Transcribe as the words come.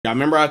Y'all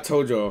remember I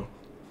told y'all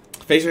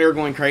facial hair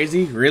going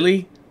crazy?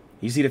 Really?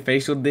 You see the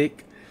facial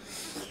dick?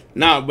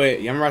 Nah,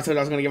 but y'all remember I told you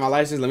I was gonna get my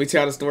license? Let me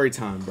tell you the story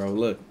time, bro.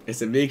 Look,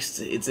 it's a big,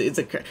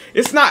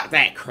 it's not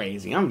that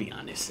crazy. I'm gonna be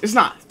honest. It's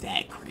not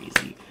that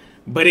crazy,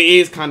 but it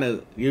is kind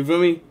of. You feel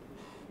me?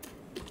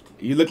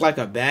 You look like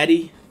a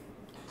baddie.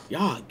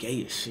 Y'all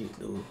gay as shit,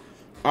 dude.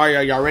 All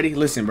right, y'all ready?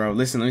 Listen, bro.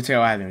 Listen, let me tell you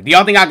what happened. Do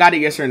y'all think I got it?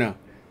 Yes or no?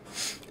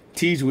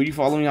 Tej, will you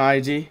follow me on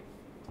IG?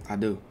 I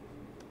do.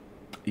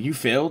 You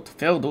failed?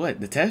 Failed what?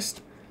 The test?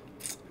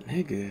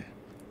 Nigga.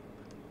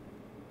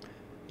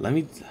 Let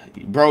me...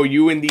 Bro,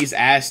 you in these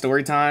ass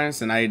story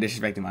times, and now you're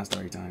disrespecting my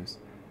story times.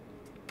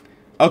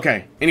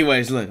 Okay.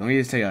 Anyways, look. Let me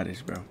just tell y'all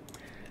this, bro.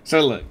 So,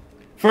 look.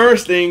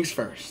 First things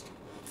first.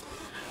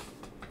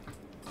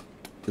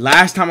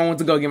 Last time I went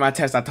to go get my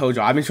test, I told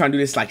y'all, I've been trying to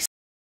do this, like...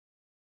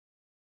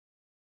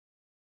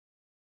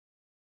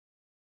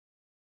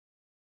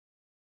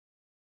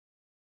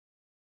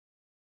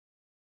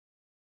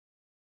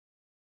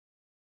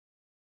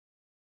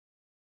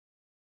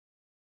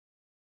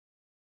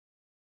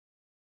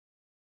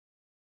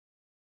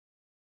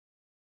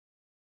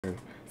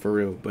 For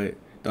real, but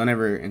don't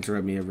ever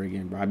interrupt me ever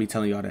again, bro. I be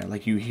telling y'all that.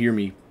 Like, you hear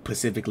me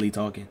pacifically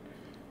talking.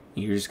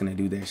 And you're just gonna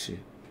do that shit.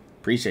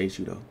 Appreciate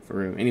you, though. For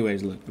real.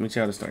 Anyways, look. Let me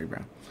tell you the story,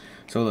 bro.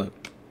 So, look.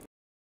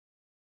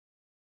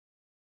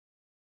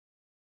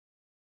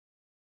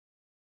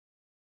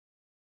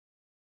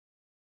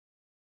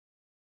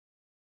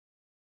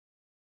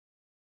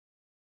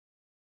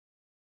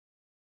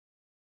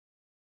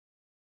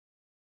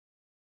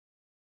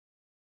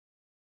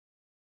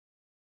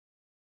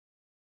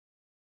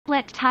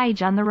 Let Tej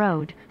on the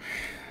road.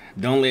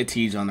 Don't let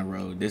Tej on the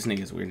road. This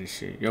nigga's weird as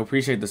shit. Yo,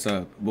 appreciate the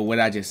sub. But what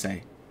did I just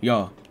say?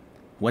 Y'all,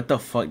 what the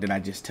fuck did I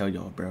just tell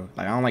y'all, bro?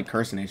 Like, I don't like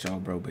cursing at y'all,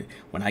 bro. But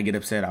when I get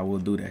upset, I will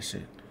do that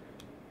shit.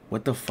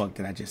 What the fuck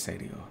did I just say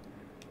to y'all?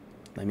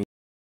 Let me...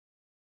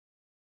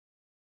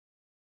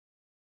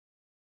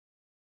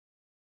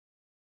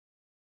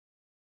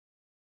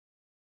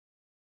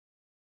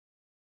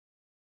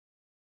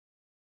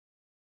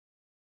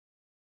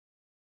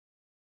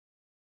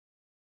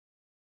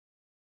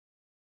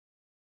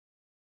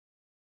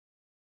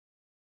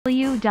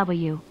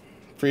 WW.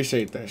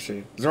 Appreciate that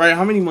shit. Zariah,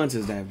 how many months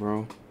is that,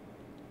 bro?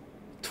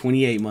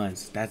 28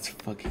 months. That's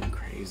fucking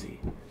crazy.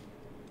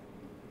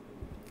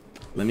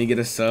 Let me get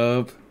a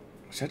sub.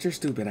 Shut your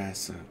stupid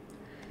ass up.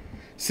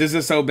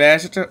 Scissor so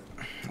bad. Shut your...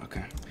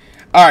 Okay.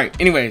 Alright,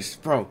 anyways.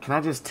 Bro, can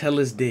I just tell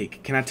this dick?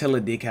 Can I tell a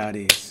dick how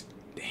it is?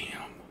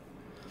 Damn.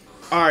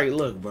 Alright,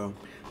 look, bro.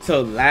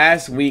 So,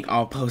 last week, I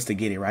was supposed to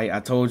get it, right? I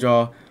told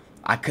y'all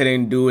I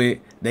couldn't do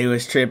it. They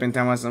was tripping,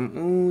 talking about some,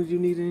 oh, you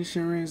need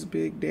insurance,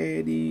 big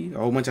daddy. A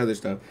whole bunch of other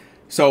stuff.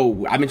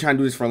 So, I've been trying to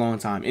do this for a long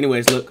time.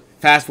 Anyways, look.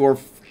 Fast forward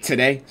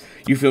today.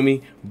 You feel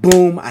me?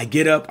 Boom. I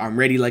get up. I'm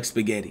ready like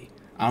spaghetti.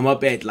 I'm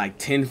up at like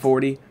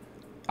 10:40.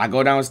 I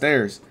go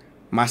downstairs.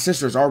 My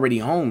sister's already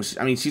home.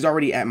 I mean, she's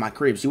already at my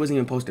crib. She wasn't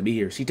even supposed to be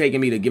here. She taking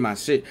me to get my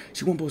shit.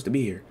 She wasn't supposed to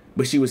be here.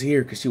 But she was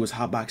here because she was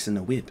hotboxing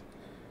the whip.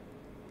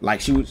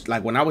 Like, she was,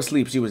 like, when I was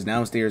asleep, she was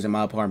downstairs in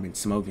my apartment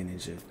smoking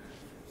and shit.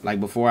 Like,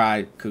 before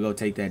I could go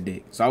take that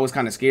dick. So I was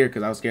kind of scared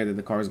because I was scared that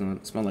the car was going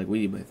to smell like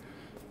weed. But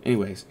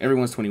anyways,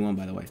 everyone's 21,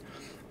 by the way.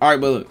 All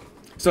right, but look.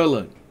 So,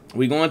 look.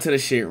 We going to the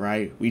shit,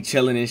 right? We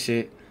chilling and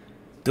shit.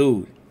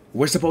 Dude,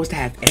 we're supposed to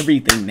have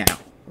everything now,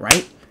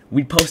 right?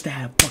 We supposed to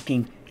have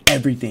fucking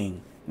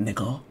everything,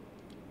 nigga.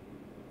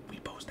 We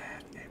supposed to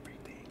have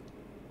everything.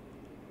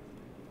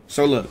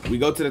 So, look. We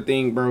go to the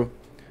thing, bro.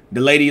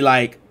 The lady,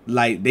 like,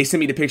 they sent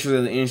me the pictures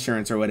of the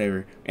insurance or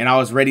whatever. And I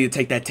was ready to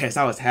take that test.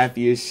 I was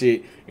happy as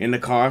shit in the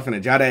car. I'm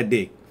finna draw that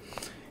dick.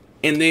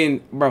 And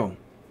then, bro,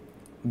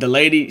 the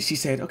lady, she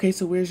said, okay,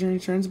 so where's your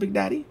insurance, big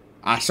daddy?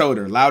 I showed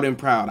her, loud and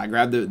proud. I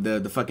grabbed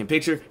the fucking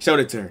picture, showed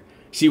it to her.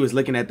 She was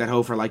looking at that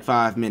hoe for like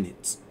 5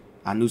 minutes.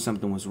 I knew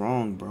something was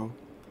wrong, bro.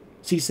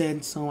 She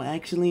said, so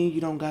actually,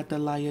 you don't got the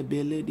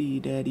liability,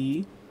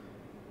 daddy.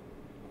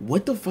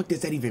 What the fuck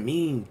does that even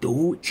mean,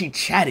 dude? She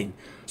chatting.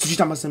 So she's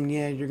talking about something,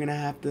 yeah, you're gonna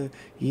have to,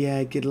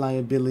 yeah, get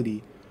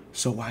liability.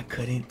 So I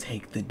couldn't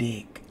take the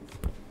dick.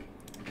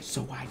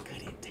 So I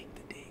couldn't take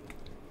the dick.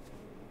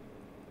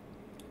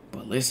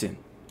 But listen.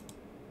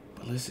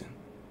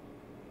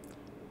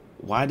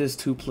 Why does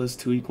 2 +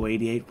 2 =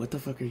 88? What the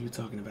fuck are you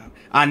talking about?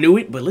 I knew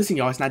it, but listen,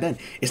 y'all, it's not done.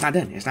 It's not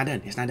done. It's not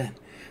done. It's not done.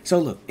 So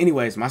look,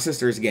 anyways, my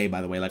sister is gay,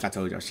 by the way, like I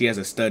told y'all. She has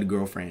a stud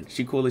girlfriend.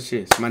 She cool as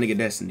shit. She's my nigga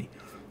Destiny.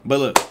 But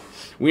look,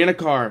 we in a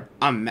car.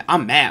 I'm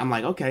mad. I'm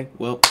like, okay,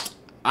 well,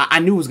 I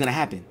knew it was gonna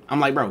happen. I'm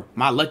like, bro,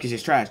 my luck is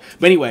just trash.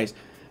 But anyways,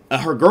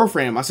 her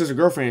girlfriend, my sister's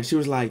girlfriend, she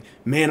was like,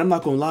 man, I'm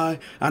not gonna lie.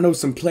 I know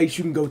some place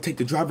you can go take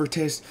the driver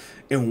test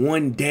in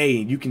 1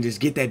 day and you can just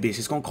get that bitch.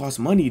 It's gonna cost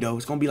money though.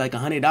 It's gonna be like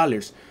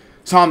 $100.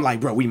 So I'm like,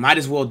 bro, we might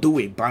as well do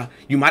it, bro.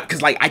 You might,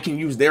 cause like I can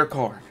use their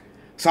car.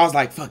 So I was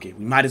like, fuck it,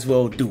 we might as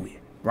well do it,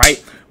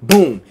 right?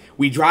 Boom,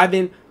 we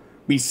driving,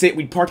 we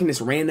park in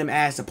this random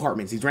ass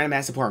apartments,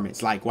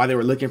 like while they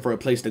were looking for a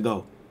place to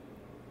go.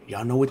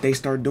 Y'all know what they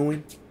start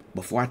doing?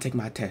 Before I take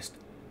my test,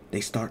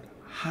 they start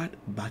hot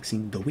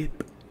boxing the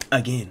whip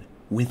again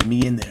with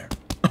me in there.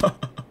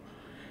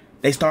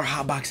 They start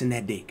hotboxing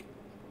that dick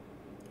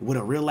with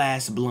a real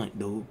ass blunt,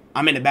 dude.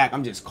 I'm in the back.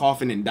 I'm just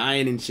coughing and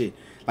dying and shit.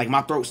 Like,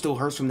 my throat still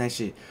hurts from that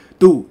shit.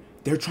 Dude,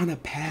 they're trying to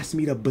pass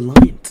me the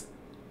blunt.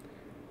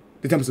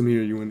 They tell me some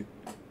here, you want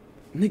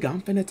it? Nigga,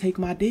 I'm finna take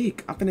my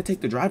dick. I'm finna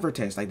take the driver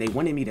test. Like, they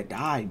wanted me to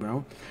die,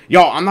 bro.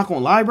 Y'all, I'm not gonna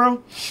lie,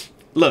 bro.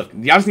 Look,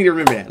 y'all just need to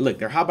remember that. Look,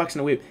 they're hotboxing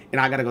the whip,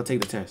 and I gotta go take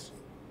the test.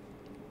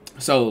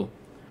 So,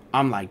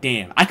 I'm like,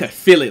 damn. I could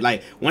feel it.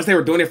 Like, once they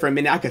were doing it for a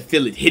minute, I could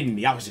feel it hitting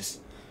me. I was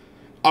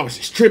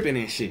just tripping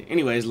and shit.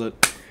 Anyways,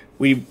 look.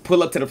 We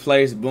pull up to the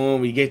place.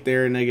 Boom. We get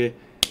there, nigga.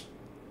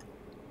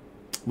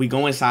 We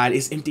go inside.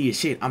 It's empty as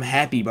shit. I'm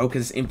happy, bro,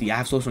 because it's empty. I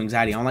have social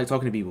anxiety. I don't like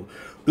talking to people.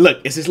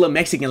 Look, it's this little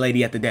Mexican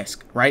lady at the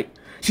desk, right?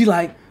 She's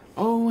like,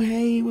 oh,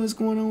 hey, what's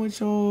going on with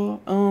y'all?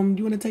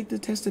 You want to take the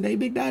test today,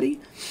 Big Daddy?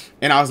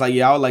 And I was like,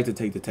 yeah, I would like to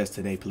take the test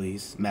today,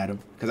 please, madam.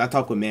 Because I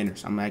talk with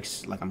manners. I'm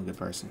actually, like, I'm a good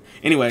person.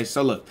 Anyway,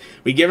 so look.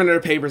 We giving her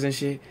the papers and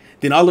shit.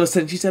 Then all of a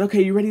sudden, she said,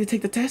 okay, you ready to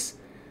take the test?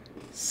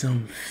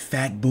 Some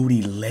fat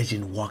booty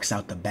legend walks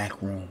out the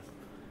back room.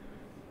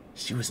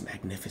 She was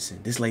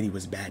magnificent. This lady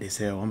was bad as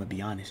hell. I'm gonna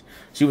be honest.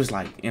 She was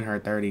like in her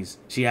 30s.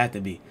 She had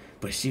to be.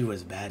 But she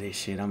was bad as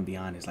shit. I'm gonna be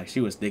honest. Like,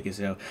 she was thick as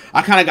hell.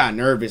 I kind of got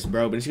nervous,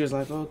 bro. But she was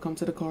like, oh, come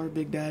to the car,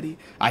 Big Daddy.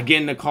 I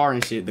get in the car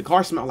and shit. The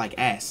car smelled like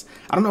ass.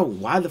 I don't know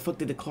why the fuck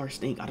did the car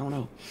stink. I don't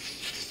know.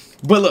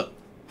 But look.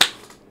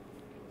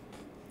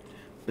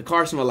 The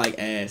car smelled like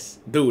ass.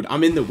 Dude,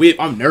 I'm in the whip.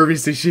 I'm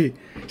nervous and shit.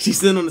 She's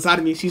sitting on the side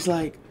of me. She's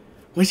like,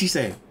 what'd she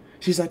say?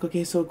 She's like,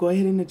 okay, so go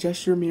ahead and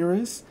adjust your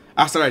mirrors.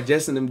 I started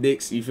adjusting them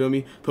dicks, you feel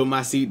me? Put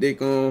my seat dick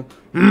on.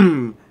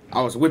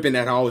 I was whipping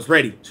that. I was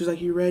ready. She was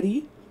like, you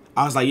ready?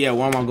 I was like, yeah,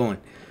 where am I going?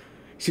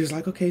 She was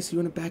like, okay, so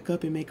you want to back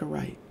up and make a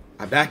right.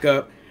 I back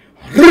up.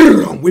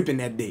 I'm whipping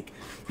that dick.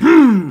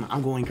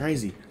 I'm going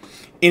crazy.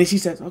 And she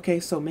says, okay,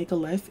 so make a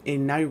left,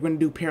 and now you're going to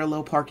do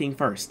parallel parking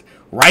first.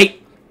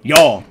 Right?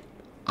 Y'all,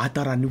 I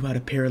thought I knew how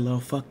to parallel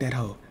fuck that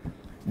hoe.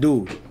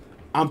 Dude,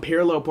 I'm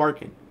parallel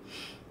parking.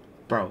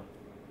 Bro.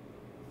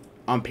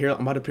 I'm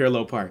about to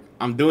parallel park.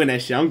 I'm doing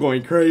that shit. I'm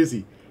going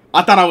crazy.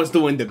 I thought I was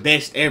doing the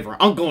best ever.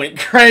 I'm going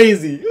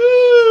crazy.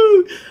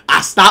 Ooh.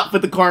 I stopped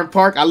with the car and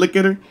park. I look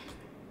at her.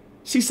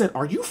 She said,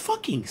 are you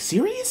fucking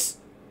serious?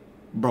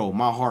 Bro,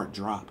 my heart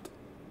dropped.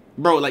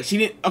 Bro, like, she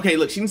didn't... Okay,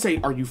 look, she didn't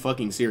say, are you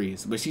fucking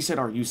serious? But she said,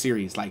 are you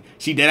serious? Like,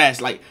 she dead ass.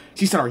 Like,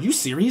 she said, are you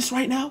serious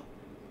right now?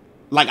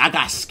 Like, I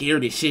got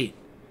scared as shit.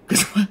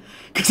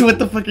 Cause what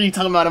the fuck are you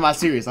talking about? Am I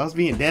serious? I was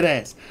being dead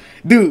ass.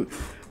 Dude,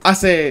 I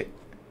said,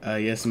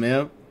 yes,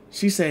 ma'am.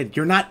 She said,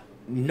 you're not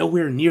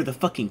nowhere near the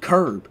fucking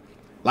curb.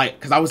 Like,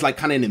 because I was, like,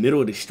 kind of in the middle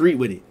of the street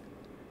with it.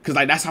 Because,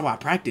 like, that's how I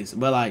practice.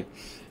 But, like,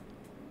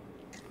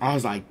 I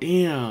was like,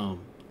 damn.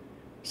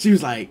 She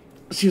was like,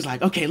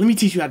 okay, let me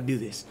teach you how to do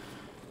this.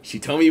 She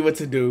told me what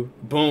to do.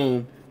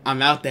 Boom.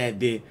 I'm out that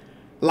bit.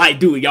 Like,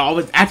 dude,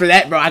 y'all, after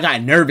that, bro, I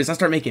got nervous. I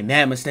started making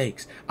mad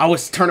mistakes. I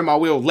was turning my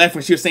wheel left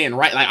when she was saying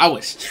right. Like, I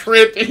was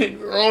tripping,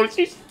 bro.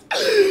 Dude,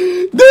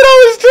 I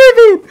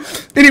was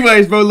tripping.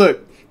 Anyways, bro,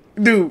 look.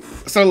 Dude,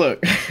 so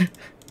look.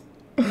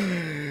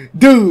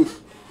 Dude,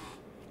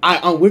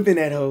 I'm whipping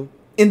that hoe.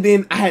 And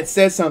then I had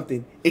said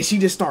something. And she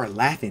just started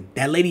laughing.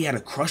 That lady had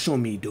a crush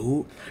on me,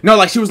 dude. No,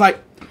 like, she was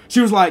like,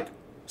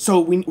 so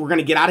we're going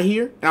to get out of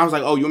here? And I was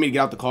like, oh, you want me to get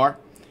out the car?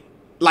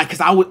 Like,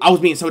 because I was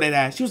being so dead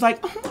ass. She was like,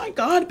 oh my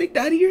God, Big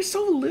Daddy, you're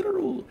so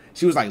literal.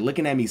 She was like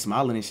looking at me,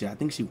 smiling and shit. I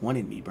think she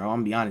wanted me, bro. I'm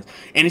gonna be honest.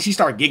 And then she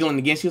started giggling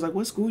again. She was like,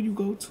 what school you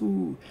go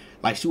to?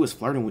 Like, she was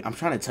flirting with... I'm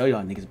trying to tell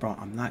y'all niggas, bro.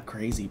 I'm not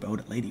crazy, bro.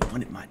 The lady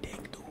wanted my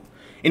dick, dude.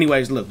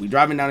 Anyways, look. We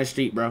driving down the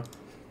street, bro.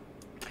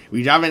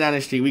 We driving down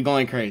the street. We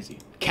going crazy.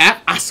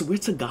 Cap, I swear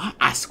to God.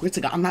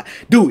 I'm not...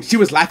 Dude, she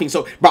was laughing.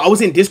 So, bro, I was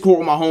in Discord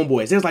with my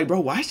homeboys. They was like, bro,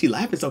 why is she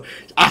laughing? So,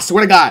 I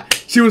swear to God.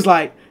 She was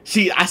like...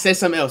 I said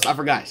something else. I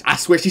forgot. I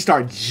swear she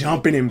started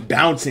jumping and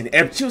bouncing.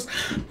 She was,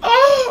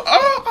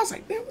 I was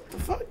like, damn, what the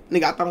fuck?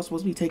 Nigga, I thought I was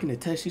supposed to be taking the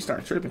test. She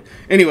started tripping.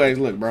 Anyways,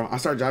 look, bro. I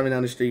start driving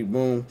down the street.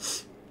 Boom.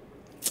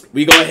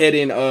 We go ahead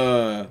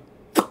and,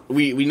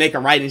 we make a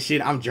right and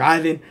shit. I'm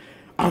driving.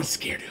 I'm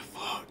scared as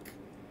fuck.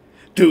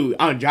 Dude,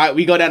 I'm driving.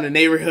 We go down the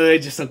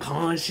neighborhood. Just some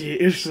calm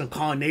shit. It's some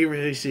calm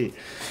neighborhood shit.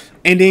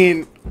 And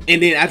then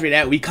after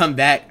that, we come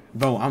back.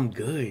 Bro, I'm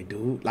good,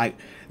 dude. Like,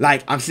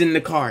 I'm sitting in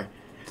the car.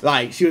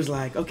 Like, she was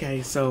like,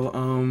 okay, so,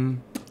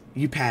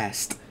 you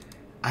passed.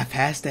 I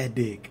passed that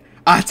dick.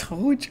 I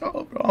told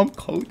y'all, bro, I'm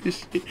cold as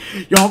shit.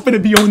 Y'all finna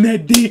be on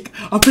that dick.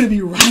 I'm finna be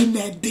riding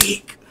that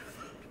dick.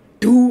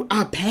 Dude,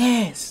 I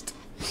passed.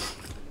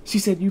 She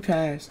said, you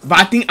passed.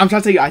 But I'm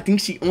trying to tell you, I think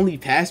she only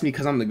passed me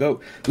because I'm the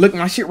GOAT. Look,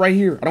 my shit right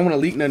here. I don't want to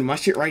leak nothing. My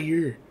shit right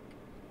here.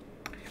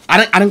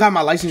 I don't got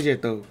my license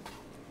yet, though.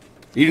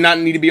 You do not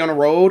need to be on the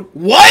road.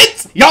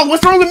 What? Y'all,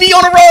 what's wrong with me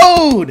on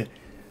the road?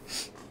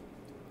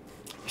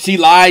 She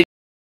lied.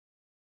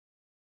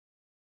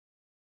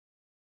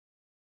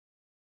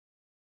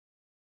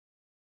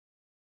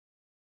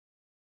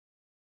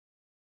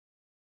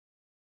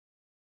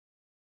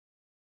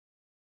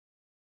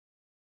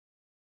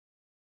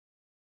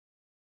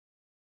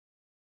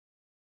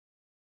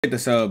 Hit the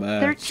sub,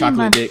 13 chocolate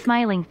months dick.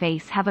 smiling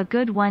face. Have a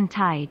good one,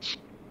 Tage.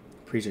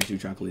 Appreciate you,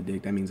 chocolate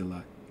dick. That means a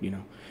lot, you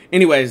know.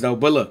 Anyways, though,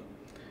 but look,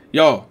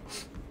 yo,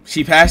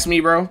 she passed me,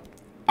 bro.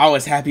 I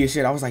was happy as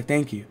shit. I was like,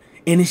 thank you.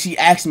 And then she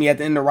asked me at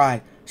the end of the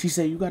ride. She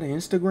said, you got an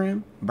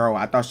Instagram? Bro,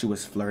 I thought she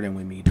was flirting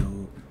with me,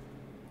 dude.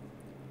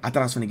 I thought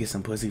I was going to get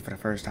some pussy for the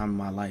first time in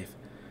my life.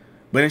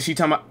 But then she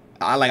told me,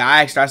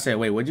 I asked her, I said,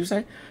 wait, what'd you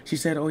say? She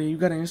said, oh, yeah, you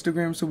got an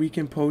Instagram so we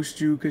can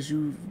post you because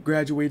you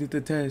graduated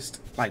the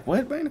test. Like,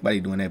 what? Bro, ain't nobody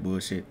doing that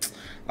bullshit.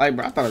 Like,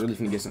 bro, I thought I was really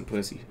finna get some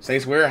pussy. Say,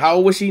 swear, how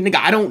old was she? Nigga,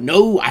 I don't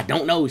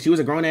know. She was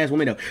a grown-ass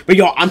woman, though. But,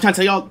 yo, I'm trying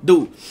to tell y'all,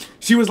 dude,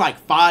 she was like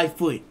 5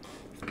 foot.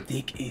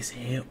 Thick as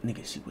hell.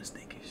 Nigga, she was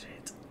thick as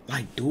shit.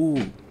 Like,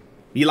 dude.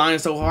 Be lying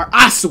so hard.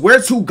 I swear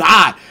to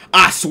God.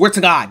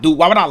 Dude,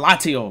 why would I lie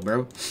to y'all,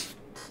 bro?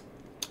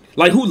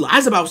 Like, who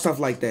lies about stuff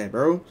like that,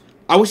 bro?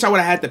 I wish I would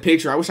have had the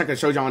picture. I wish I could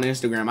show y'all on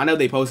Instagram. I know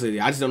they posted it.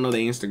 I just don't know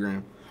their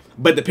Instagram.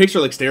 But the picture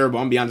looks terrible.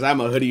 I'm gonna be honest. I have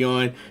my hoodie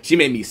on. She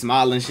made me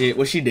smile and shit.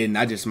 Well, she didn't.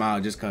 I just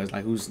smiled just cause,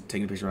 like, who's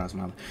taking a picture without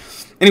smiling?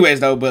 Anyways,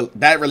 though, but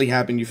that really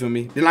happened. You feel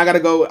me? Then I gotta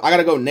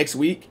go next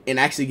week and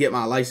actually get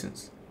my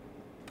license.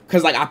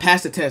 Cause, like, I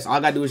passed the test. All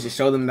I gotta do is just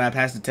show them that I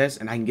passed the test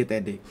and I can get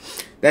that dick.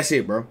 That's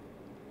it, bro.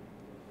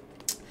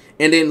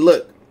 And then,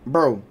 look,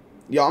 bro.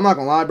 Yo, I'm not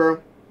gonna lie,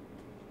 bro.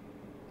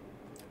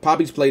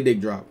 Poppy's play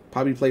dick drop.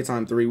 Poppy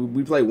playtime 3.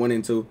 We played 1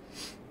 and 2.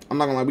 I'm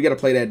not gonna lie. We gotta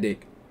play that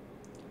dick.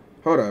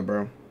 Hold up,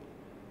 bro.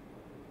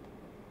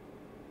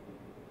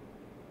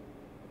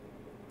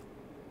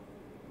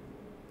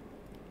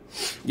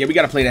 Yeah, we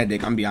gotta play that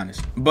dick. I'm gonna be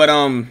honest. But,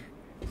 I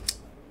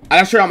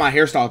gotta show y'all my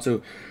hairstyle,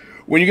 too.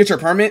 When you get your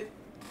permit,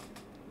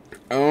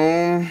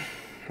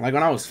 like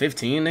when I was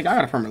 15, nigga, I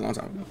got a permit a long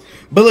time ago.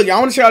 But look, y'all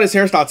want to show y'all this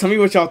hairstyle. Tell me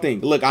what y'all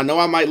think. Look, I know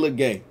I might look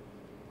gay,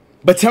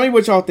 but tell me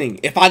what y'all think.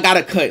 If I got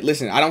a cut,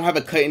 listen, I don't have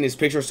a cut in this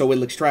picture, so it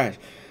looks trash.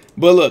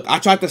 But look, I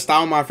tried to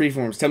style my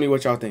freeforms. Tell me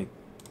what y'all think.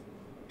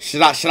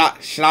 Should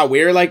I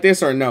wear it like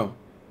this or no?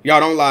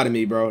 Y'all don't lie to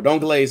me, bro. Don't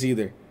glaze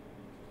either.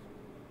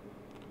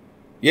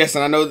 Yes,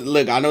 and I know.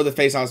 Look, I know the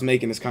face I was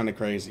making is kind of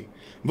crazy,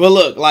 but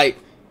look, like,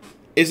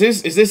 is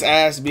this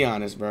ass? Be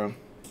honest, bro.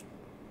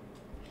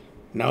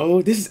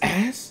 No, this is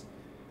ass.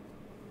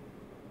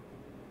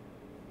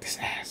 This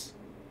ass.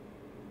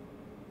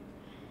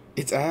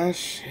 It's ass.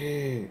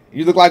 Shit.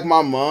 You look like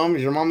my mom.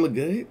 Does your mom look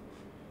good?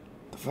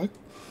 The fuck?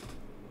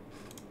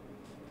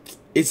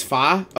 It's fine.